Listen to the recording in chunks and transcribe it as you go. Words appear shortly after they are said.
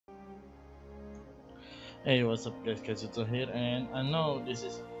Hey, what's up, guys? Kazuto here, and I know this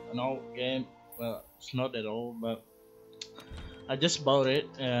is an old game. Well, it's not at all, but I just bought it,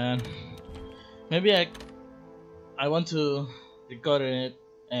 and maybe I want to record it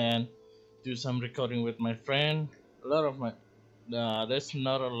and do some recording with my friend. A lot of my there's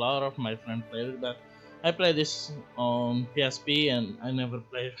not a lot of my friends play it, but I play this on PSP, and I never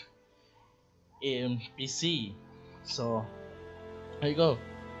played in PC. So here you go.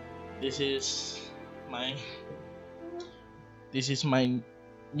 This is my this is my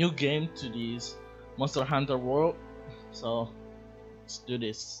new game to this Monster Hunter world. So let's do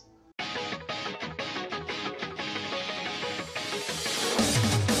this.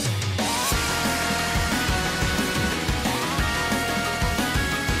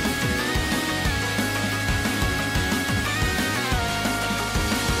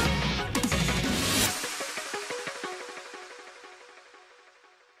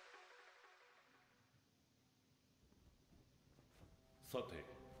 さて、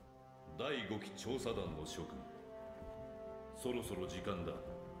第5期調査団の諸君、そろそろ時間だ。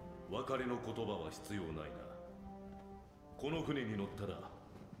別れの言葉は必要ないな。この船に乗ったら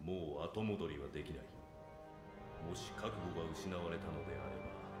もう後戻りはできない。もし覚悟が失われたのであれば、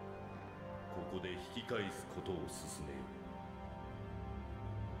ここで引き返すことを進めよ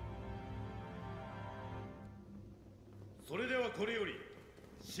う。それではこれより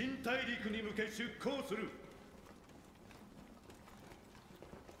新大陸に向け出航する。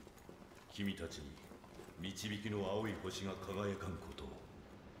君たちに導きの青い星が輝かんことを。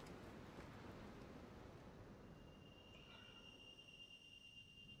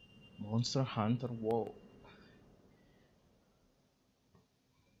Monster Hunter World.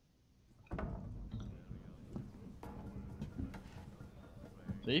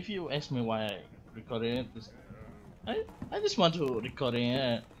 So if you ask me why I recorded it, I just want to record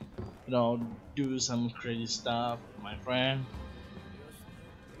it, do some crazy stuff with my friend.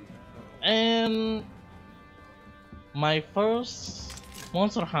 And my first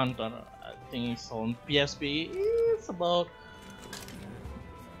Monster Hunter, I think it's on PSP. It's about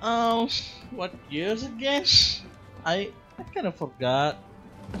what years again? I kind of forgot.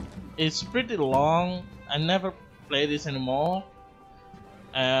 It's pretty long. I never play this anymore.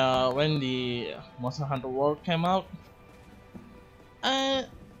 When the Monster Hunter World came out, I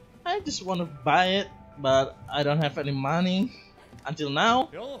just want to buy it, but I don't have any money until now.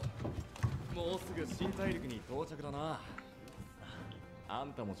 もうすぐ新大陸に到着だな。あ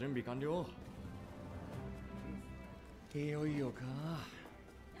んたも準備完了。いよいよか。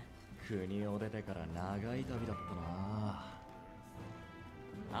国を出てから長い旅だった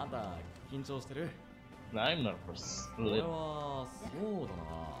な。あんた緊張してる？ I'm nervous. 俺はそうだ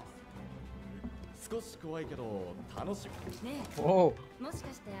な。少し怖いけど楽しみ。ねえ、Oh, もし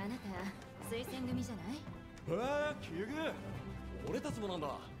かしてあなた推薦組じゃない？キュグ。俺たちもなんだ。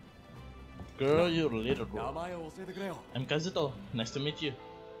girl, you little 名 girl. 前を教えてくれよ。I'm Kazuto. Nice to meet you.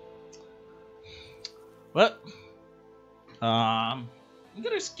 Well, I'm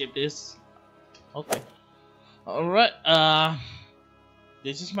gonna skip this. Okay. Alright,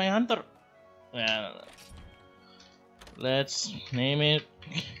 this is my hunter. Well, let's name it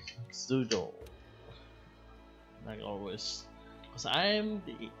Sudo. Like always. Because I'm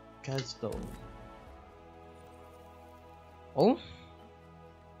the Kazuto. Oh?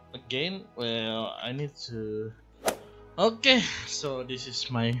 Again? Well, I need to... Okay, so this is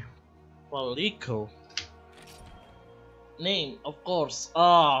my Palico. Name, of course.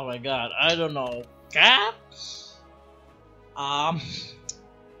 Oh my god, I don't know. Cat? I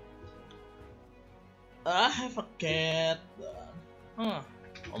have a cat. Oh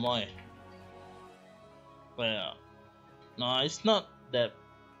my. Well, no, it's not that.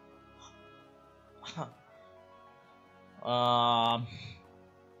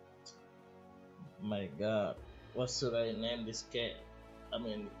 My god, what should I name this cat? I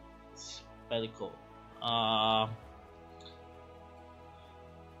mean, it's Pelico.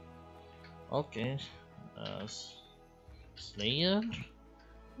 Okay, Slayer?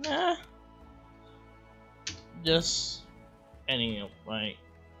 Nah, just any of my,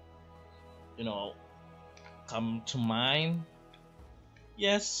 come to mind.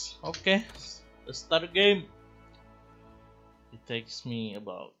 Yes, okay, let's start the game. It takes me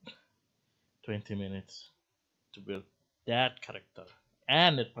about 20 minutes to build that character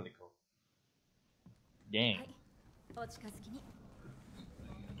and that particle. Dang. はい、お近づきに。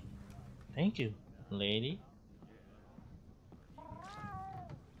 Thank you, lady.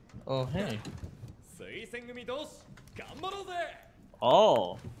 Oh, hey. 推薦組同士頑張ろうぜ。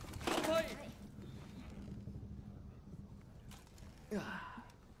 Oh, 乾杯。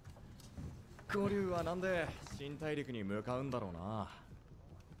古竜はなんで新大陸に向かうんだろうな。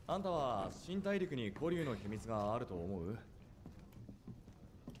あんたは新大陸に古竜の秘密があると思う？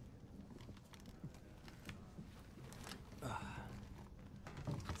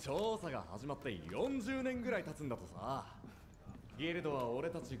調査が始まって40年ぐらい経つんだとさ。ギルドは俺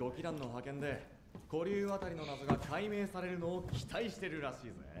たち5機団の派遣で古竜あたりの謎が解明されるのを期待してるらしい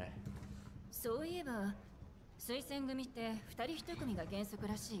ぜ。そういえば推薦組って2人1組が原則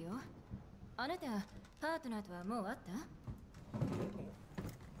らしいよ。あなたパートナーとはもう会った？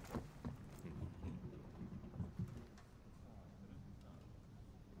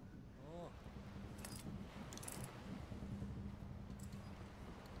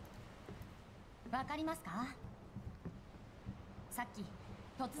わかりますか？さっき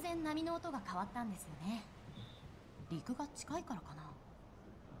突然波の音が変わったんですよね。陸が近いからか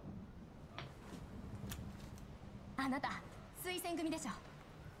な。あなた推薦組でしょ。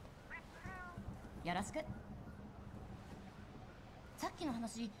よろしく。さっきの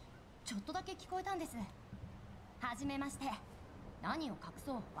話ちょっとだけ聞こえたんです。はじめまして。何を隠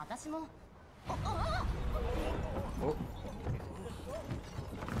そう、私も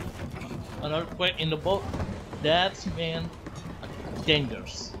An earthquake in the boat? That's man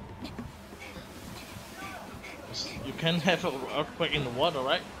dangerous. You can have an earthquake in the water,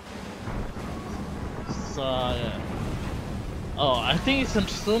 right? So yeah. Oh, I think it's a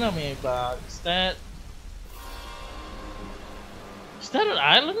tsunami, but is that an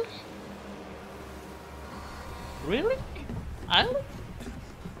island? Really? Island?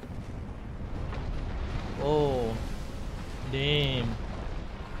 Oh, damn.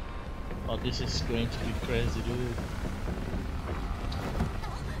 Oh, this is going to be crazy, dude.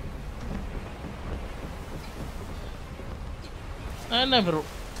 I never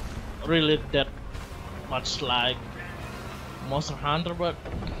really that much like Monster Hunter, but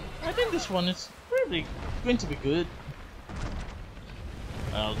I think this one is really going to be good.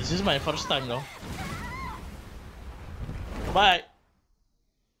 Well, this is my first time though. Bye.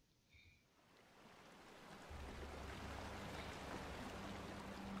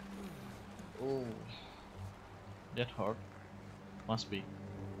 Oh, that hurt. Must be.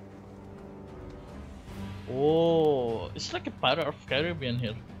 Oh, it's like a Pirate of Caribbean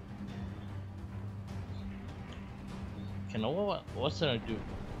here. Okay, now what should I do?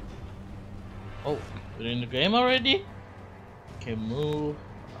 Oh, we're in the game already? Okay, move.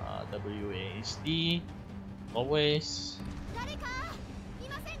 WASD. Always.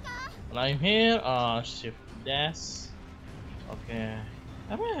 When I'm here, shift dash. Okay.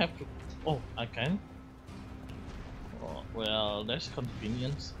 I might have to. Oh, I can. Oh, well, that's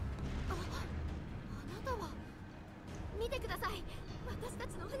convenience.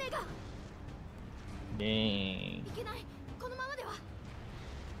 Dang.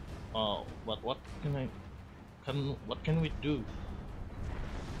 Oh, but what can we do?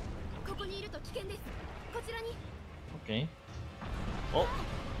 Okay. Oh.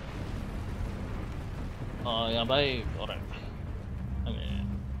 Oh, yeah, bye. Alright. Okay.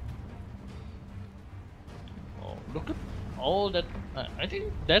 Oh, look at all that. I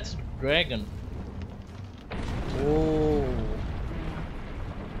think that's dragon. Oh.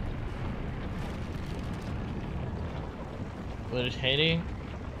 Where is it heading?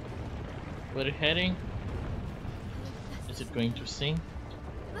 Where is it heading? Is it going to sink?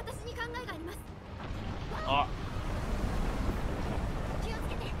 Oh.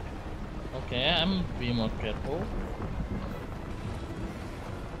 Okay, I'm being more careful.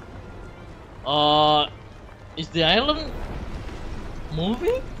 Is the island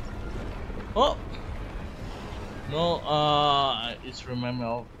moving? Oh. No, it's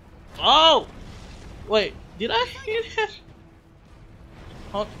remember. Oh! Wait, did I hear that?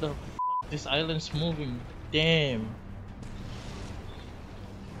 How the f this island's moving? Damn.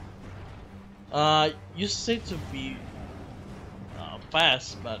 You said to be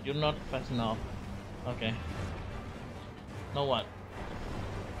fast, but you're not fast enough. Okay. Now what?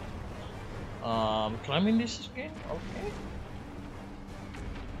 Climbing this again? Okay.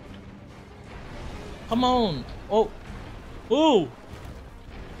 Come on! Oh! Oh!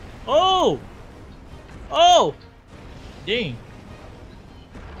 Oh! Oh! Dang!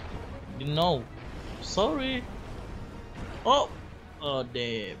 Didn't know. Sorry. Oh! Oh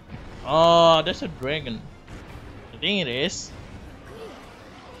damn! Oh, that's a dragon. I think it is.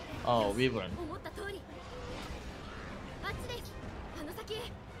 Oh, Wyvern.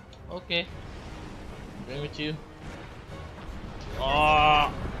 Okay. Going with you.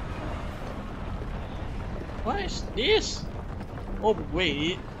 Oh! What is this? Oh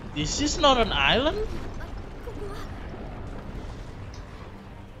wait, this is not an island?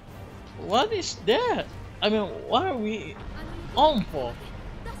 What is that? I mean, what are we on for?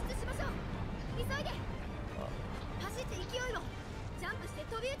 脱出しましょう。急いで。走って勢いを。ジャンプして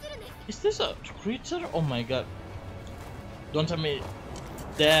飛び移るんです。 Is this a creature? Oh my god. Don't tell me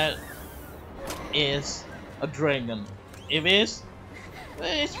that is a dragon. If it is,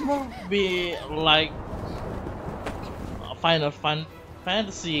 it's more be like Final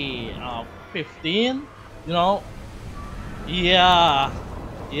Fantasy 15, you know? Yeah,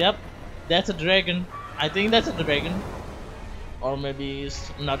 yep, that's a dragon. I think that's a dragon, or maybe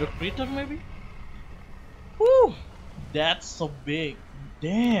it's another creature. Maybe. Whew, that's so big.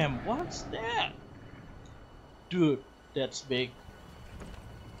 Damn, what's that, dude? That's big.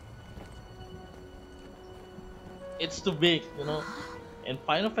 It's too big, you know. In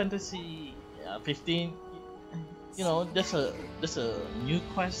Final Fantasy 15, you know, there's a new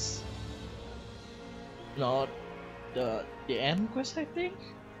quest. You know, the end quest, I think,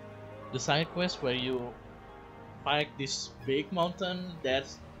 the side quest where you fight this big mountain.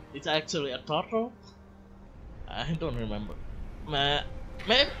 It's actually a turtle. I don't remember.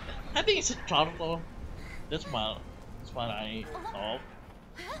 Maybe I think it's a turtle. That's what I thought.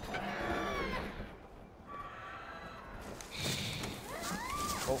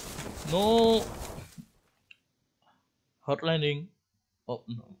 Oh no! Hot landing. Oh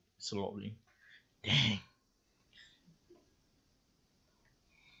no, it's loading. Dang.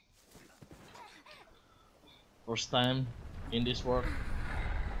 First time in this world.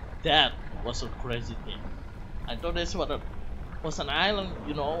 That was a crazy thing. I thought this was an island,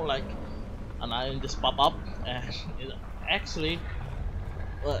 you know, like an island just pop up, and it actually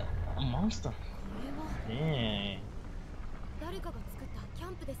a monster. これは Dang. 誰かが作ったキャ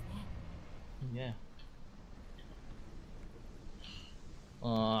ンプですね。 Yeah.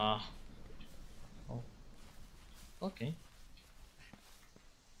 Oh. Okay.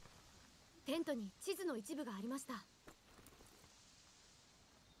 テントに地図の一部がありました。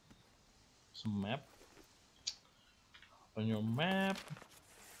 Some map. On your map.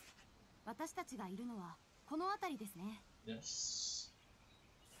 私たちがいるのはこの辺りですね。 Yes.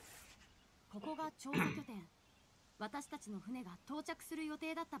 ここが調査拠点。私たちの船が到着する予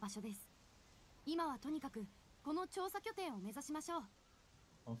定だった場所です。今はとにかくこの調査拠点を目指しましょう。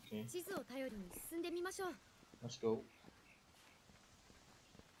 Okay. 地図を頼りに進んでみましょう。 Let's go.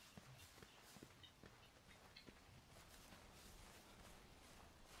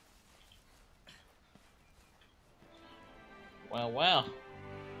 Well,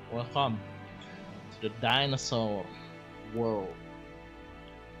 welcome to the dinosaur world.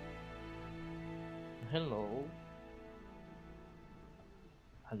 Hello.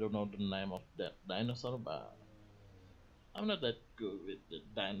 I don't know the name of that dinosaur, but I'm not that good with the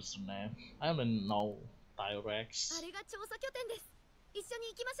dinosaur name. I only know T-Rex. あれが調査拠点です。一緒に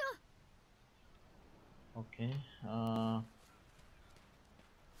行きましょう。 Okay.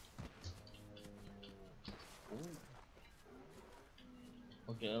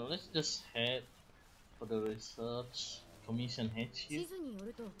 Okay, let's just head for the research commission 地 HQ. 図によ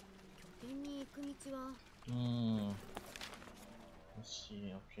ると拠点に行く道は Let's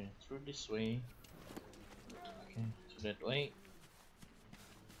see. Okay, through this way. Okay, so that way.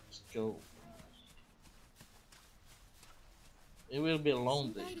 Let's go. It will be a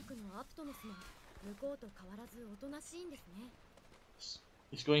long 新大 day. 陸のアプトノスも向こうと変わらずおとなしいんですね。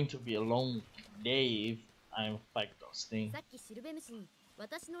 It's going to be a long day if I'm fight those things. さっきシルベムシに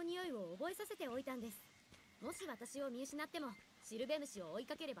私の匂いを覚えさせておいたんです。もし私を見失ってもシルベムシを追い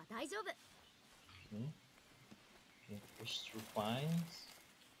かければ大丈夫。 Okay. Okay, push through vines.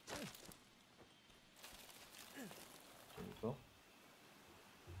 There we go.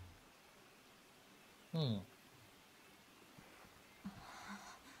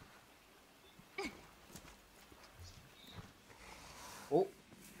 Oh,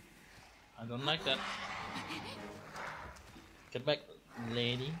 I don't like that. Get back,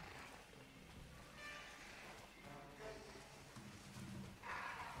 lady.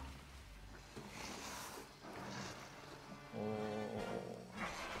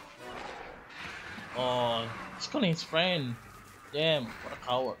 Oh, he's calling his friend. Damn, what a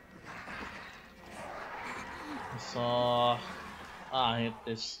coward. So, I hate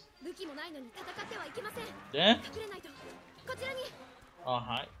this. 武器もないのに戦ってはいけません。 Damn. 隠れないと。こちらに Oh,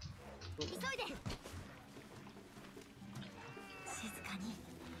 hi. 急いで。静かに。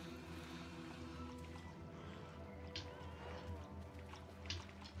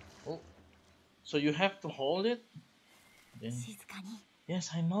 Oh, so you have to hold it? Then, 静かに。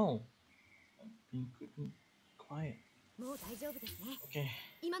 yes, I know. I'm being quiet. もう大丈夫ですね。 Okay,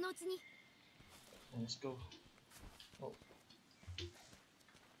 今のうちに。 let's go. Oh.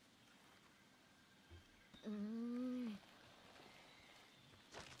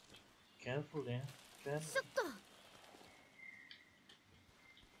 careful there. ちょ Careful. っと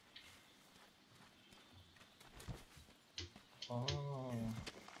Oh.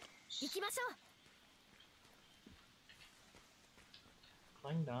 行きましょう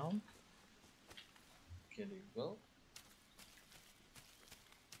Climb down. Okay, there you go.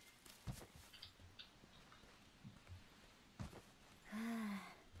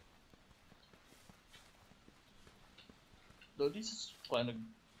 Though this is quite a,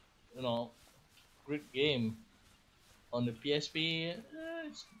 great game on the PSP.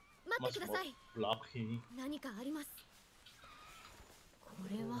 It's 待って much くだ more さい blocky. 何かありますこ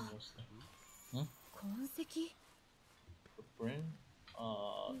れは What's that? 痕跡 Footprint.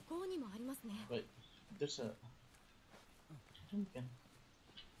 向こうにもありますね Wait. There's a. I think we can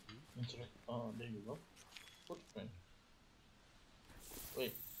interact. Oh, there you go. Footprint.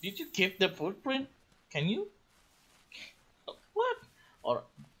 Wait. Did you keep the footprint? Can you? What? Or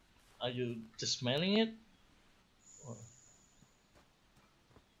are you just smelling it? Or...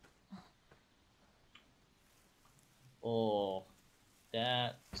 Oh,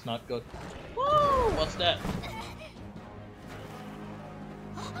 that's not good. Whoa! What's that?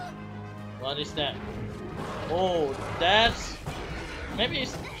 What is that? Oh, that's maybe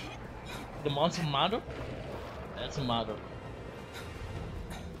it's the monster mother. That's a mother.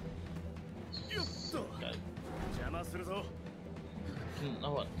 Okay. 邪魔するぞ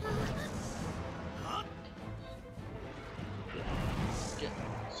Now what? Okay.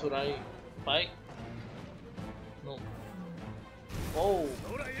 Should I fight? No. Oh.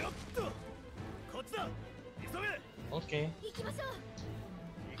 ほらよっとこっちだ急げ Okay. 行きましょう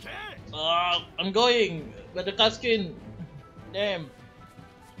行け I'm going. But the cutscene. Damn.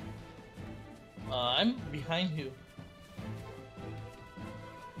 I'm behind you.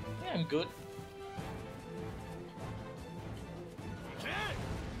 Yeah, I'm good. 行け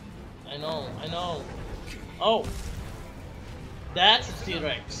I know. I know. Oh. That's a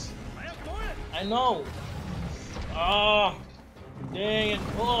T-Rex. 早く飛べ I know. Ah. Dang it.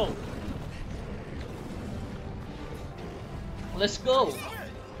 Oh. Let's go.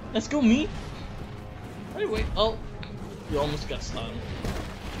 Let's go, me. Wait, wait. Oh. You almost got stunned.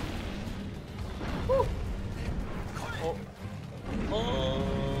 Woo. Oh.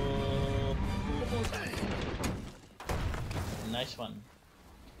 Oh. Nice one.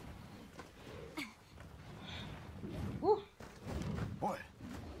 Woo. おい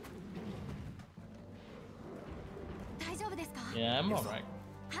大丈夫ですか Yeah, I'm alright.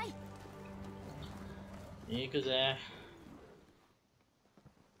 はい 行くぜ。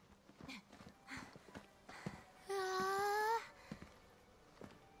うわ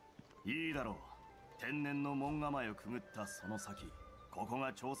いいだろう天然の門構えをくぐったその先ここ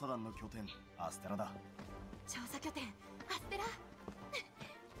が調査団の拠点アステラだー調査拠点アステラ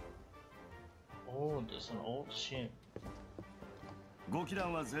Oh, there's an old ship. 5機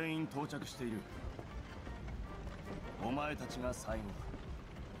団は全員到着しているお前たちが最後だ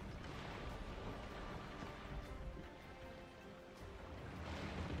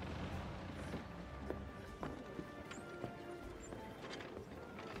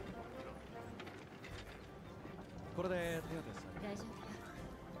これで手当てした大丈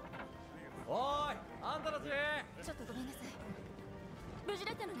夫よおーいあんたたちちょっとごめんなさい無事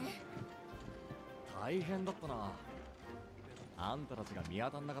だったのね大変だったなあんたたちが見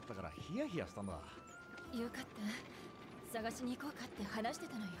当たんなかったからヒヤヒヤしたんだよかった探しに行こうかって話して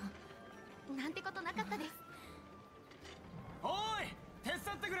たのよなんてことなかったですおーい手伝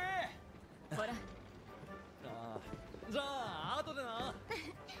ってくれほらじゃあ後でな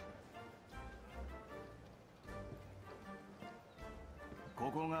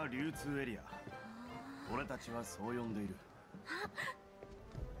ここが流通エリア俺たちはそう呼んでいる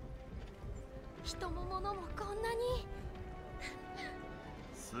人も物もこんなに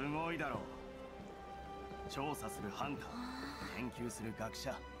すごいだろう調査するハンター研究する学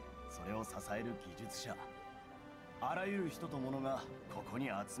者それを支える技術者あらゆる人と物がここに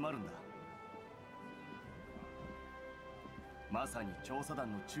集まるんだまさに調査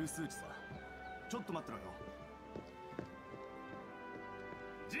団の中枢地さちょっと待ってろよ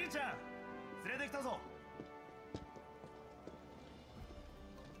じいちゃん連れてきたぞ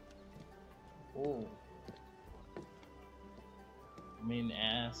Oh. Main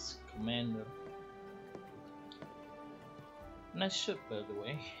ass commander. Nice ship, by the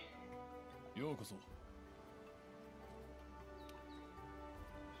way. ようこそ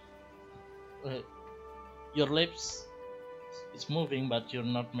Your lips is moving, but you're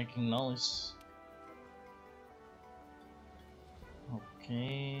not making noise.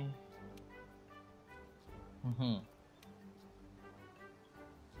 Okay.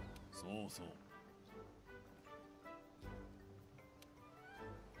 そうそう。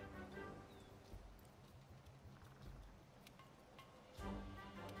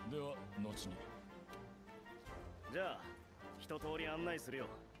では後に。じゃあ一通り案内するよ。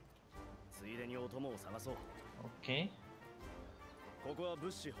ついでにお供を探そう。 Okay. ここは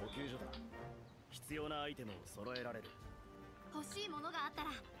物資補給所だ。必要なアイテムを揃えられる。欲しいものがあった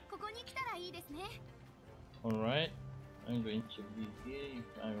らここに来たらいいですね。 Alright. I'm going to be here if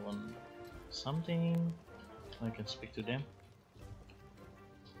I want something. I can speak to them.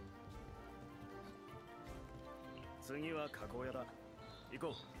 次は加工屋だ。行こ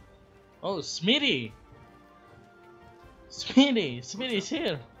う。 Oh, Smitty! Smitty's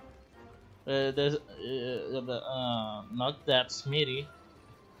here! There's not that Smitty.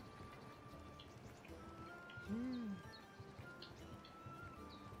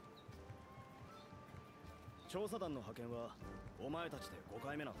 調査団の派遣はお前たちで5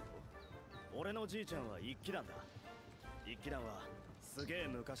回目なんだろ。俺のじいちゃんは一騎団だ。一騎団はすげえ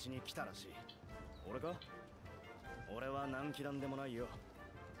昔に来たらしい。俺か？俺は何騎団でもないよ。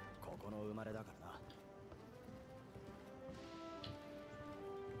ここの生まれだからな。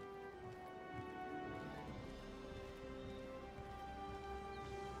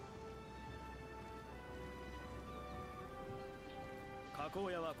加工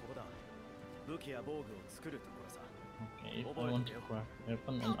屋はここだ。武器や防具を作るところさ。 Okay, if I want to craft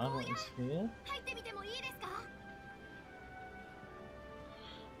weapon and armor is here. 入ってみてもいいですか？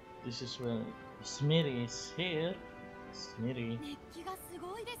 This is where Smitty is here. Smitty. 熱気がす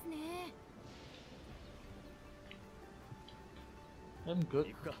ごいですね。 I'm good.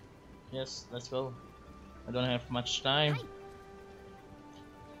 行くか。 Yes, let's go. I don't have much time.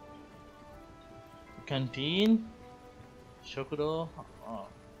 Canteen. Shokudo. Oh,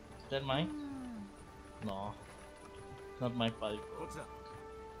 is that mine? No, not my pipe. こっちだ。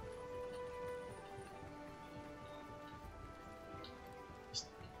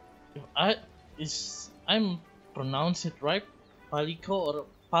 If I'm pronounce it right, Palico or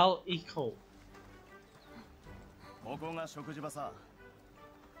Palico? ここが食事場さ。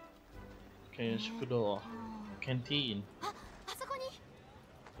 Okay, Shokudo. Canteen. あそこに。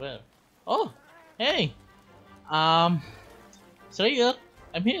 Where? Oh, hey. Sraya,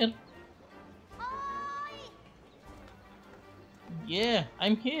 I'm here. Yeah,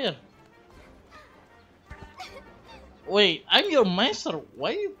 I'm here. Wait, I'm your master.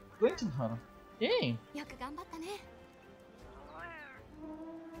 Why are you going to her? Hey. よく頑張ったね。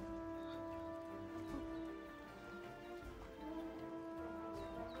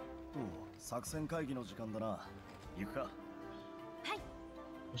作戦会議の時間だな。行くか。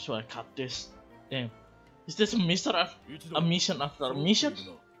Should I cut this? Damn. Is this a mission after a mission?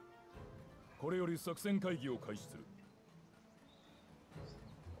 これより作戦会議を開始する。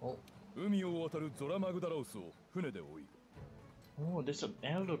 Oh. 海を渡るゾラマグダラウスを船で追い。 Oh, there's an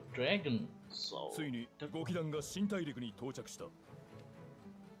elder dragon. So. ついに5機団が新大陸に到着した。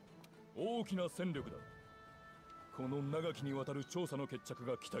大きな戦力だ。この長きにわたる調査の決着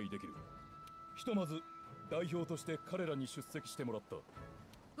が期待できる。ひとまず代表として彼らに出席してもらった。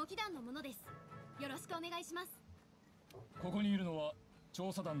5機団のものです。よろしくお願いします。ここにいるのは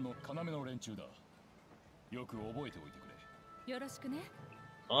調査団の要の連中だ。よく覚えておいてくれ。よろしくね。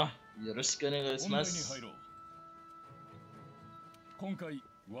Ah, よろしくお願いしま本題にす。入ろう。今回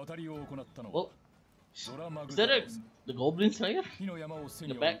渡りを行ったのは Oh, ゾラマグ is ダ that ラ a ウス。 the goblin slayer? 火の山を背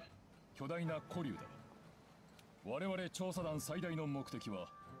に The 追う back? 巨大な古竜だ。我々調査団最大の目的は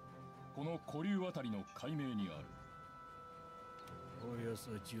この古竜あたりの解明にある。およ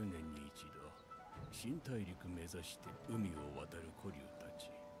そ10年に一度、新大陸目指して海を渡る古竜た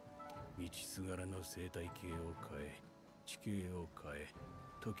ち。道すがらの生態系を変え、地形を変え、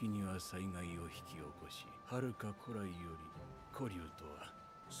時には災害を引き起こし、遥か古来より古竜とは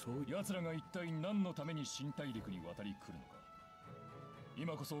そういう。奴らが一体何のために新大陸に渡り来るのか。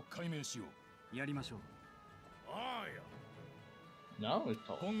今こそ解明しよう。やりましょう。ああや。 Now we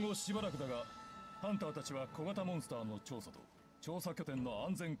talk. 今後しばらくだが、ハンターたちは小型モンスターの調査と調査拠点の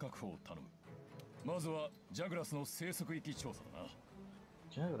安全確保を頼む。まずはジャグラスの生息域調査だな。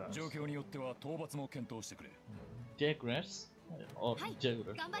 Jaguars. 状況によっては討伐も検討してくれ。 Jaguars? Oh, Hi,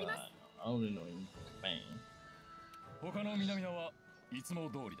 Jaguars. 頑張ります。I only know in Japan. 他の南名はいつも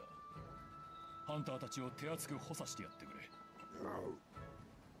通りだ。ハンターたちを手厚く補佐してやってくれ。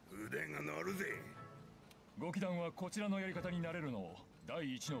腕が鳴るぜ。5機団はこちらのやり方になれるのを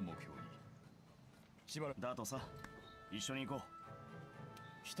第一の目標に。しばらくだとさ、一緒に行こ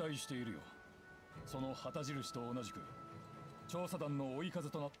期待しているよ。その旗印と同じく調査団の追い風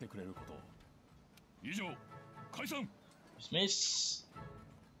となってくれることを。以上、解散。Dismiss.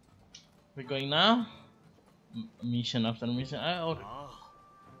 We're going now. Mission after mission.ああ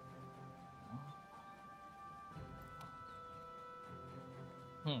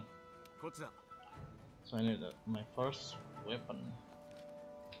Hmm. こっちだ So I need my first weapon.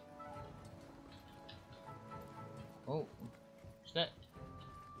 Oh, is that?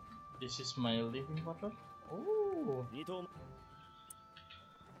 This is my living water. Oh, 二頭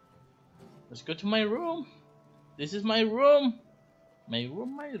let's go to my room. This is my room. My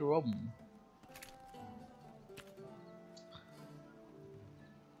room, my room.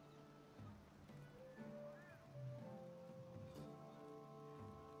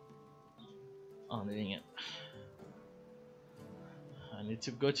 Oh, dang it. I need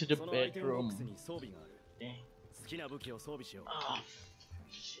to go to the そのアイテムボッ bedroom. クスに装備がある Dang. 好きな武器を装備しよう Oh,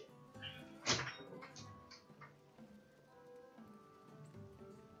 shit.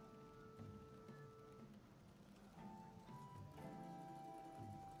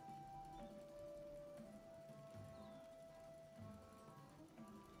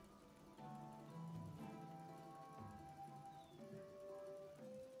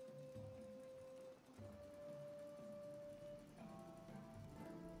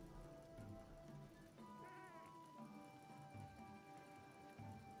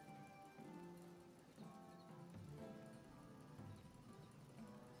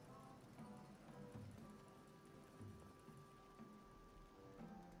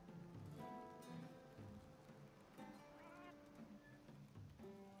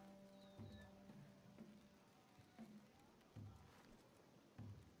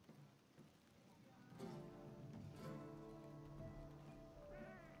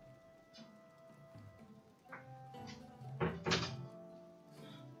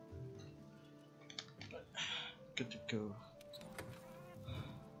 Good to go.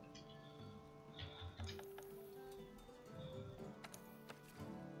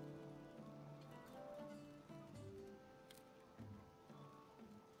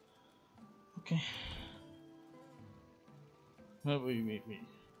 Okay. No, wait.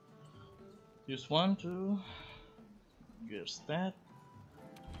 Use one to use that.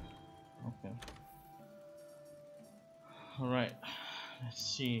 Okay. Alright. Let's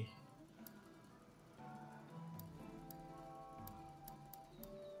see.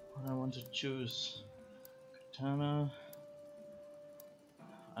 What I want to choose. Katana.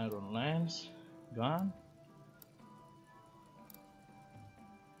 Iron lance. Gun.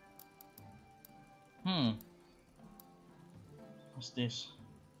 What's this?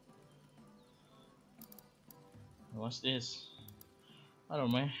 What's this? I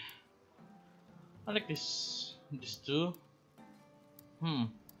don't know. I like this too.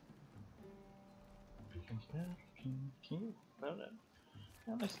 Compare. Can you compare that?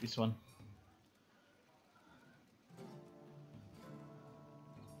 I like this one.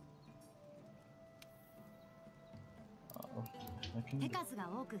 I can 手数が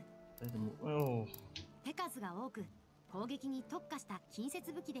多く oh. 手数が多く攻撃に特化した近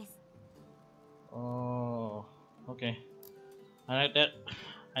接武器です Oh, okay. I like that.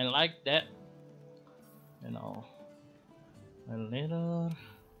 I like that. You know, a little.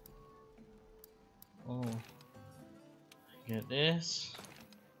 Oh, get this.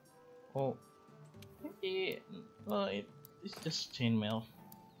 Oh, it's just chainmail.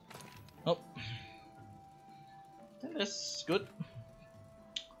 Nope. That's good.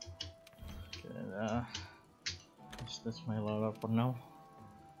 Okay, that's my loadout for now.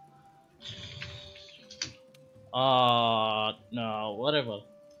 No, whatever.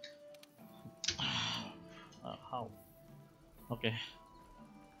 How? Okay.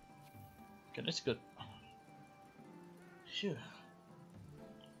 Okay, that's good. Sure.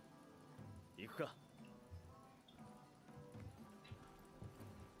 行くか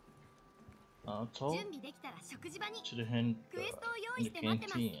So 準備できたら食事場に to the hand クエストを用意 in し the て待って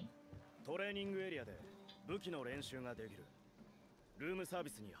ます canteen. トレーニングエリアで武器の練習ができるルームサービ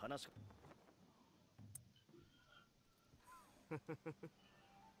スに話し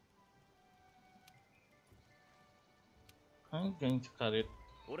I'm going to cut it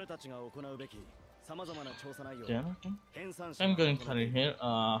俺たちが行うべき様々な調査内容 down. Okay. 編纂者 I'm が going to cut it here.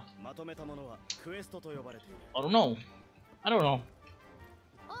 まとめたものはクエストと呼ばれている I don't know. I don't know.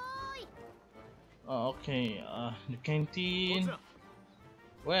 おーい Okay. The こっち canteen. だ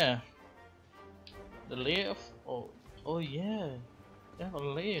Where? The lift? Oh, yeah. They have a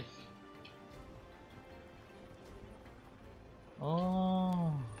lift.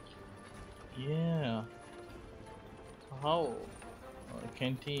 Oh, yeah. How?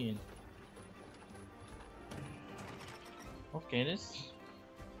 Canteen. Okay, this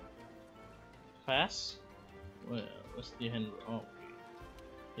fast. What's the hand? Oh,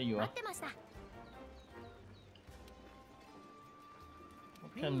 There you are. 待ってました。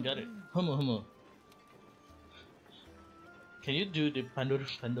 Can get it. Humu. Can you do the Pandora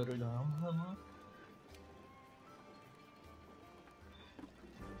Humu?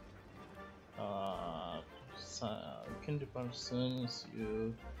 Can the persons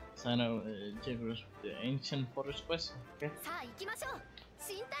you sign up with the ancient forest quest? Okay. さあ行きましょう。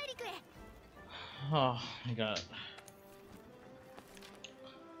新大陸へ。 Oh my god.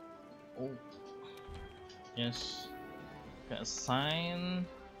 Oh. Yes. Got a sign.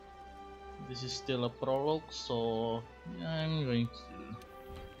 This is still a prologue, so I'm going to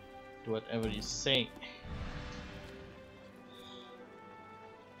do whatever you say.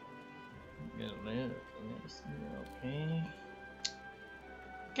 Okay.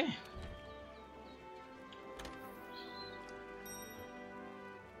 Okay.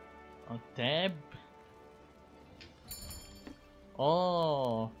 A tab.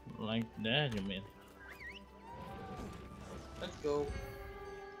 Oh, like that you mean? Let's go.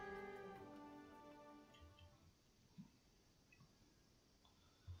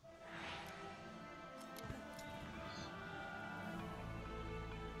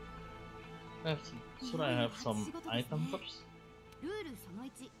 Should I have some item first? ルールその1、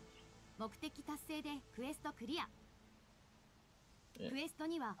目的達成でクエストクリア。クエスト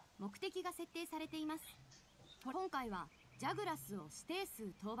には目的が設定されています。今回はジャグラスを指定数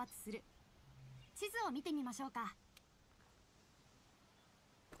討伐する。地図を見てみましょうか。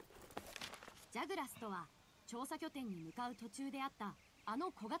ジャグラスとは調査拠点に向かう途中であったあ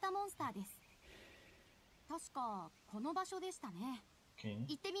の小型モンスターです。確かこの場所でしたね。Okay.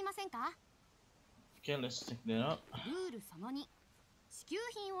 行ってみませんか？ Okay, let's check that out. ルールその2、支給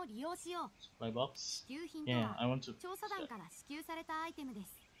品を利用しよう。 Supply box. 支給品と Yeah, は I want to. 調査団から支給されたアイテムで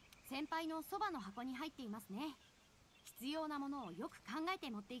す。先輩のそばの箱に入っていますね。必要なものをよく考え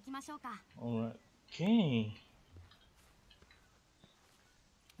て持っていきましょうか。 Alright. Okay.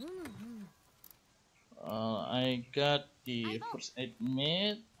 I got the first aid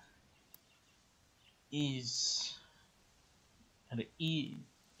made. Is the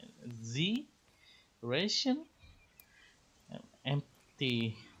Z ration and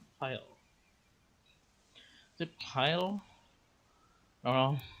empty pile. The pile.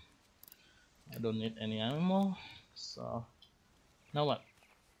 Oh, I don't need any ammo. So now what?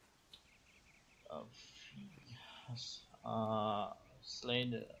 Slay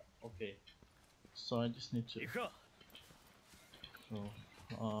the. Okay. So I just need to. So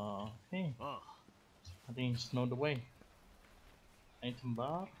hey. I think it's not the way. Item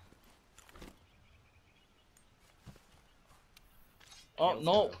bar. Oh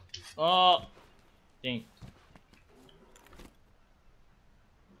no! Oh, dang.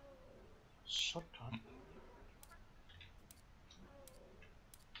 Shortcut.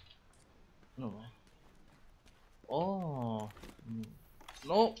 No man. Oh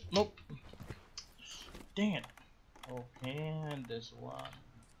no, nope. Dang it. Okay, and there's one.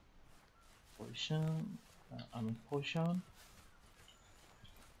 Potion. Potion.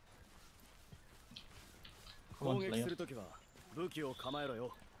 攻撃するときは武器を構えろ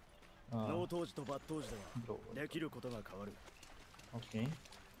よ。納刀時と抜刀時ではできることが変わる。Okay.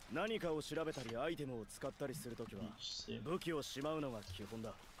 何かを調べたりアイテムを使ったりするときは武器をしまうのが基本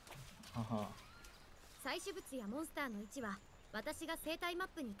だ。採取物やモンスターの位置は私が生態マッ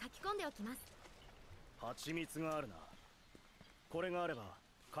プに書き込んでおきます。蜂蜜があるな。これがあれば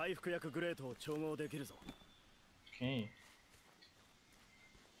回復薬グレートを調合できるぞ。Okay.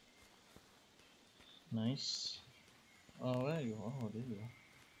 Nice. Oh, where you? Oh, there you are.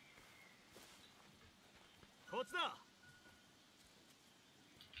 こっちだ。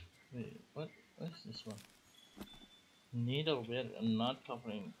 Wait, what is this one? Needle wear not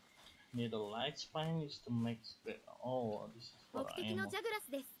covering. Needle light spine is to make spread. Oh, this is 目 for 的の ammo. ジャグラ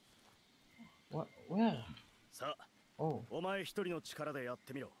スです。 What? Where? さあ、 Oh, お前一人の力でやっ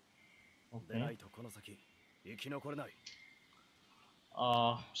てみろ。でな okay. いとこの先生き残れない。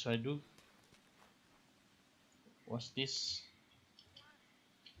Should I do? What's this?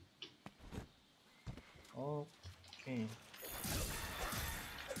 Okay.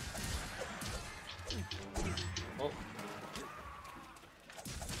 Oh.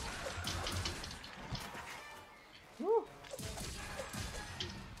 Woo.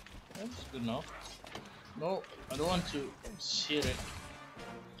 That's good enough. No, I don't want to share it.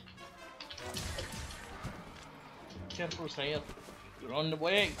 Careful, Sayed. You're on the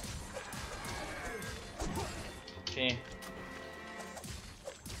way. Okay.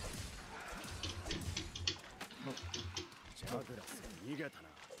 No. ジャグラス逃げたな。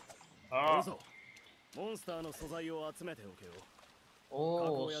ど Ah. うぞ。モンスターの素材を集めておけよ。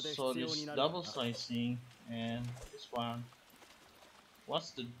Oh, so this double slicing and this one.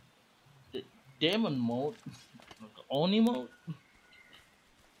 What's the demon mode? Oni mode?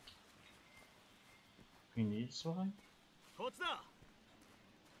 In this one? こっちだ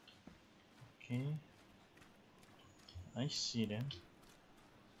Okay. I see them.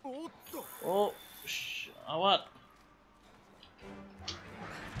 おっと Oh, what?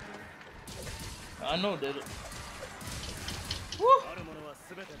 I know that. Woo! あるものは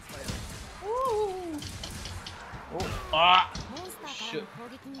全て使える Woo! Oh, ah! モンスターから Shit. の攻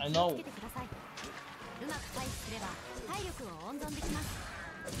撃に I 気を know. つけてください。うまく回避すれば体力を温存できます。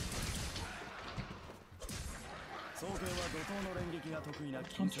双剣は怒涛の連撃が得意な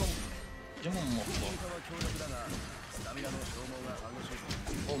緊 Control. 張 Demon 本 mode. 家は強力だがスタミナの消耗が激し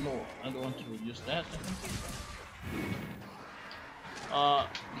い Oh no, I don't want to use that.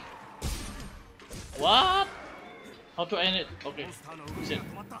 What? How to end it? Okay. モンスターの動き Shit. が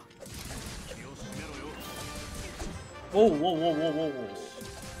止まった気を締めろよ Whoa, whoa, whoa, whoa, whoa, whoa.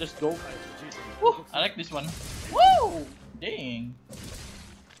 Let's go. Woo! I like this one. Woo! Dang.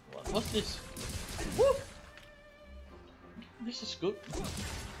 What's this? Woo! This is good.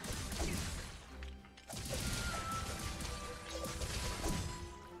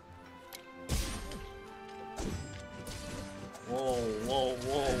 Whoa, whoa,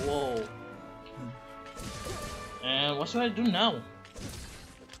 whoa, whoa. And what should I do now?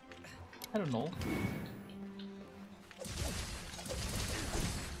 I don't know.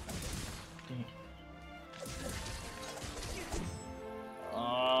 Okay.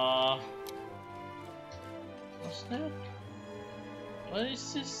 What's that? What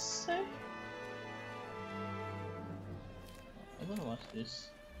is this say? I don't know what's this.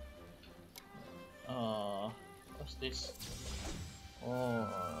 What's this? Oh,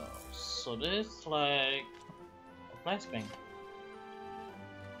 so this like a flashbang.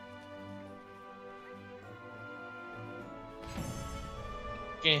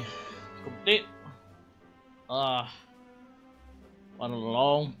 Okay, complete. What a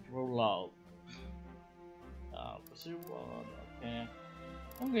long prologue. Okay,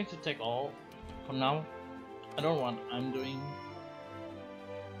 I'm going to take all for now. I don't know what I'm doing.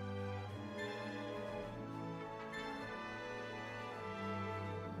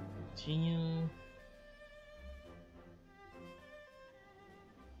 Continue.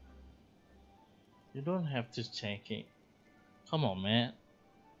 You don't have to check it. Come on, man.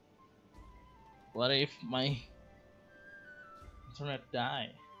 What if my internet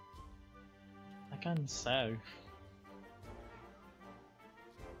die? I can't save.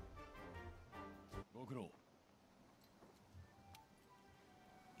 ご苦労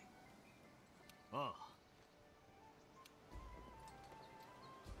ああ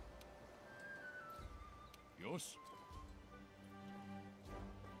よし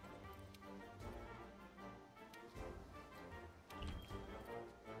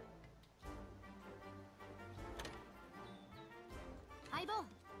相棒、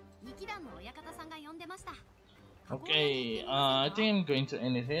二期団の親方さんが呼んでました。 Okay, I think I'm going to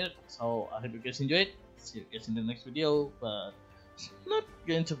end it here. So I hope you guys enjoyed. See you guys in the next video, but it's not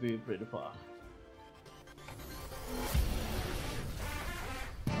going to be pretty far.